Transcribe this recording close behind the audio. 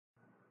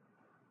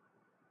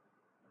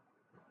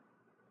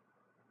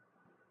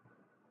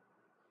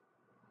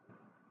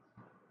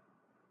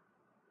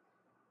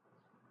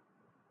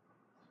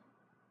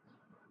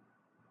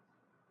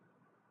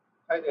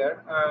Hi there.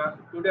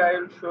 Today I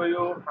will show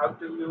you how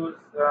to use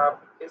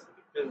SP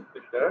Page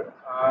Builder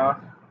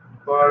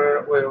for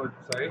a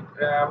website.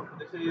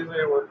 This is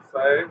a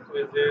website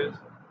which is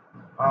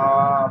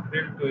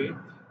built with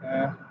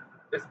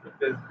SP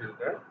Page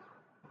Builder.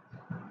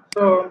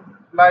 So,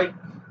 like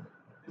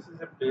this is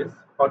a page.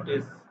 What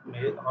is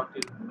METH,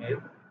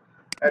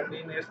 and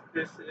in SP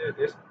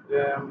Page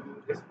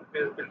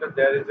Builder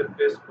there is a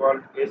page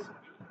called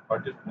SP.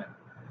 What is METH?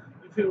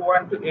 If you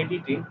want to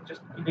edit it,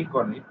 just click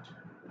on it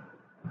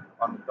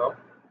on top.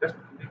 Just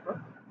click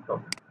on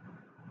top.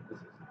 This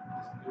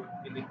you will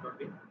click on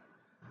it,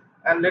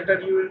 and later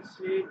you will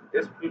see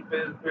SP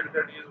page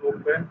builder is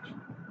opened.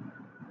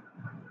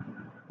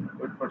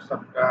 Wait for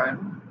some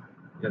time.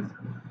 Yes,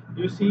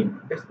 you see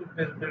SP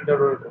page builder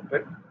will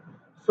open.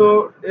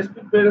 So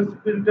SP page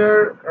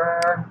builder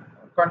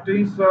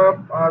contains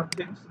of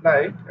things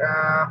like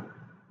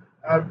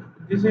uh,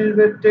 this is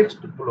a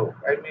text block.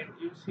 I mean,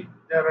 you see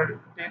there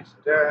are text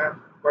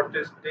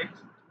contains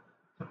text.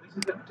 So this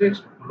is a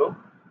text block.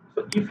 So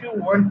if you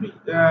want to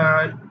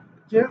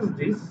change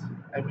this,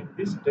 I mean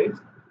this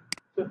text,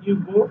 so you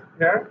go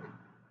here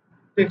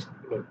text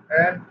block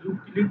and you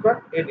click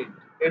on edit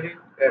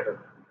error.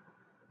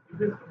 If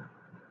you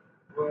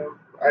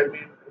I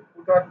mean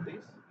put on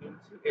this, you will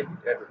see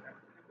edit error. And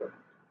click on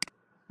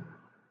it.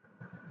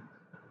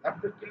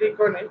 After click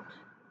on it,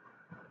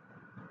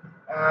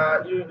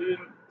 you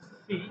will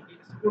see it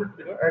scroll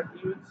below and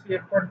you will see a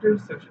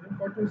content section. In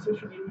content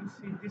section, you will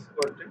see this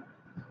content.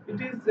 It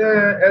is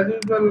as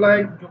usual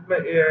like Joomla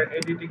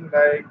editing,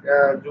 like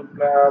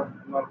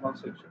Joomla normal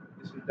section.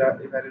 This is the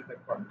here is the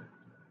content.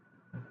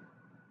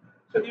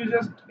 So you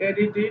just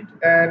edit it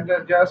and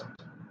just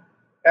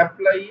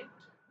apply it.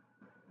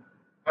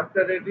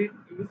 After edit,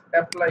 you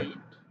apply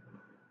it.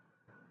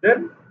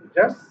 Then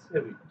just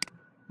save it.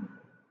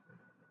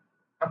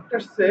 After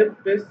save,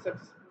 page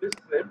successfully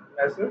save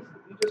message.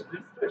 You just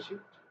refresh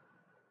it,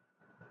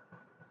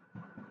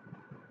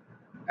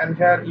 and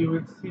here you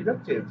will see the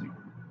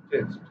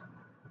changed.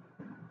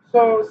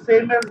 So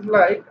same as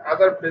like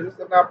other pages,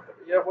 and after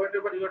yeah,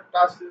 whenever your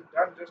task is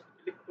done, just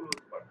click close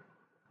button.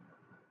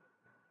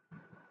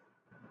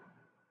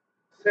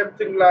 Same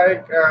thing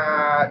like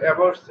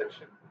about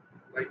section,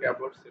 going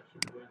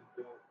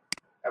to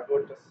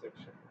about the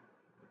section.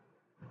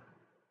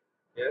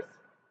 Yes,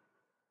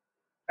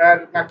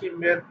 and Naki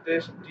made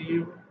this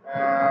team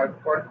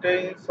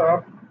contains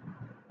of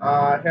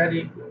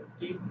here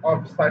team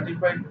of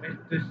certified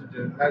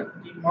mathematicians,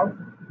 team of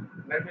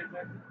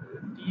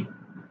team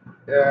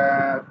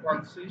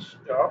consists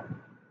of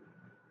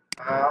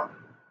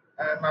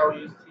and now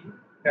you see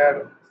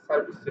here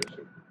service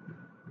section.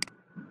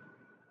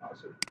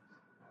 Sorry,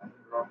 I'm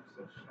wrong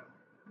section.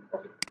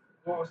 Okay,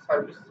 go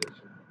service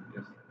section.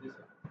 Yes, this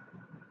one.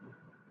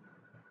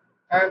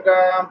 And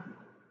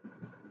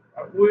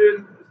we'll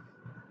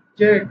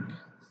check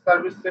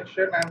service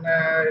section,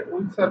 and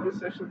with service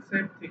section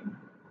same thing.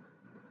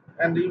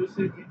 And you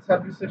see in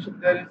service section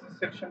there is a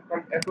section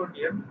called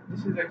accordion.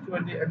 This is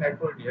actually an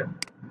accordion.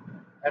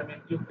 I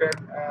mean you can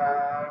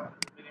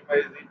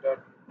minimize it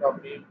or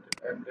top it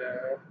and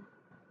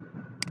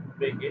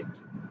make it.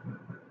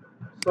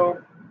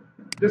 So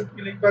just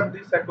click on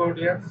this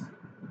accordions,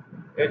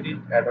 edit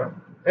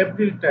add-on.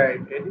 Every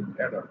time edit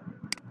add-on.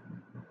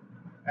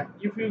 And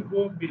if you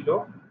go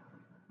below,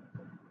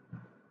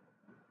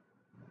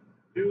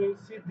 you will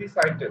see these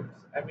items.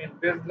 I mean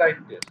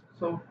baseline test.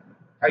 So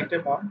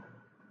item one,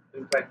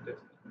 baseline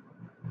test.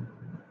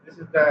 This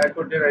is the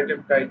accordion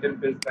item title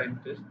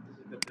baseline test. This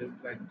is the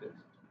baseline test.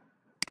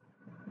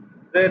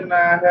 Then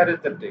here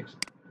is the text.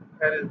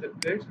 Here is the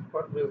text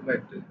for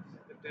baseline test.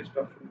 This is the text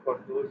option for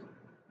those.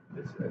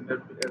 This as a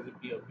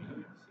POP. You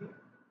will see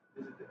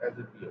this is as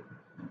a POP.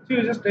 So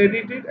you just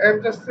edit it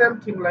and just same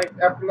thing like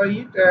apply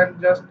it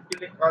and just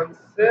click on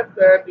save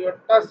and your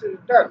task is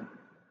done.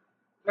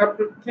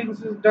 After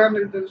things is done,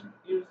 you just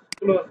use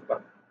close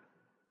button.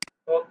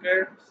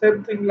 Okay,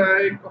 same thing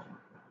like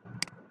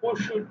who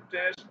should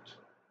test.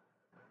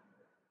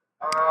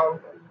 Uh,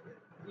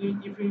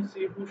 if you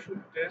see who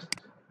should test,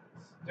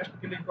 just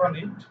click on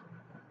it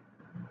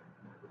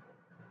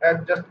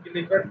and just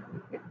click on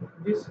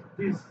this.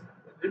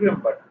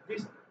 Remember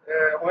this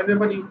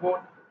whenever you go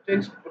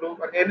text group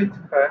or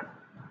anything,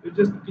 you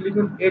just click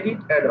on edit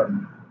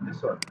add-on.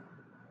 This one.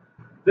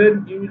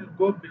 Then you will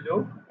go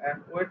below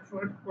and wait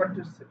for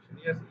content section.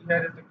 Yes,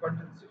 here is the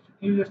content section.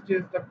 You just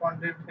change the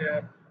content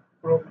here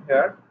from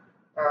here,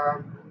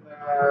 um,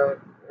 uh,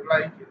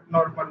 like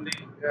normally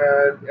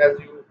as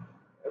you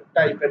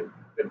type and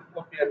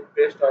copy and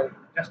paste or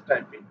just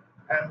typing,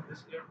 and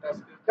this your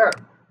task is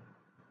done.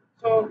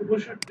 So we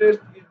should test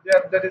is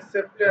there that is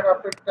simply and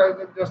after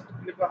just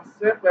click on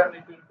save and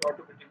it will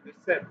automatically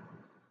save.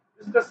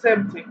 This is the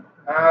same thing.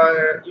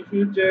 If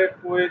you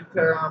check with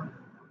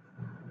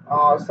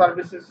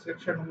services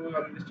section, we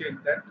already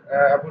checked that.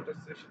 About the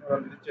section, we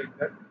already checked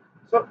that.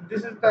 So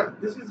this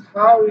is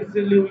how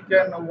easily we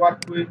can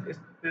work with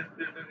space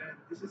builder.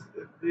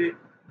 And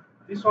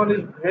this one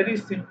is very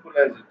simple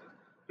as it is.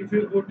 If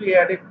you go to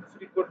edit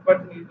free code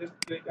button, you just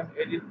click on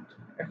edit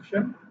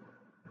action,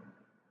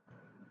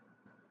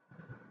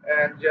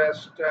 and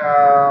just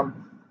uh,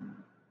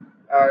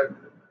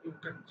 you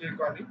can check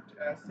on it.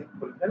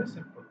 Simple, very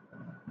simple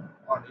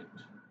on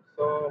it.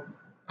 So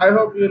I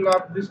hope you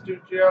love this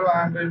tutorial,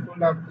 and if you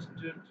love this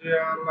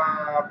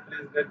tutorial,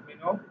 please let me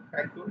know.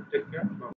 Thank you. Take care. Bye.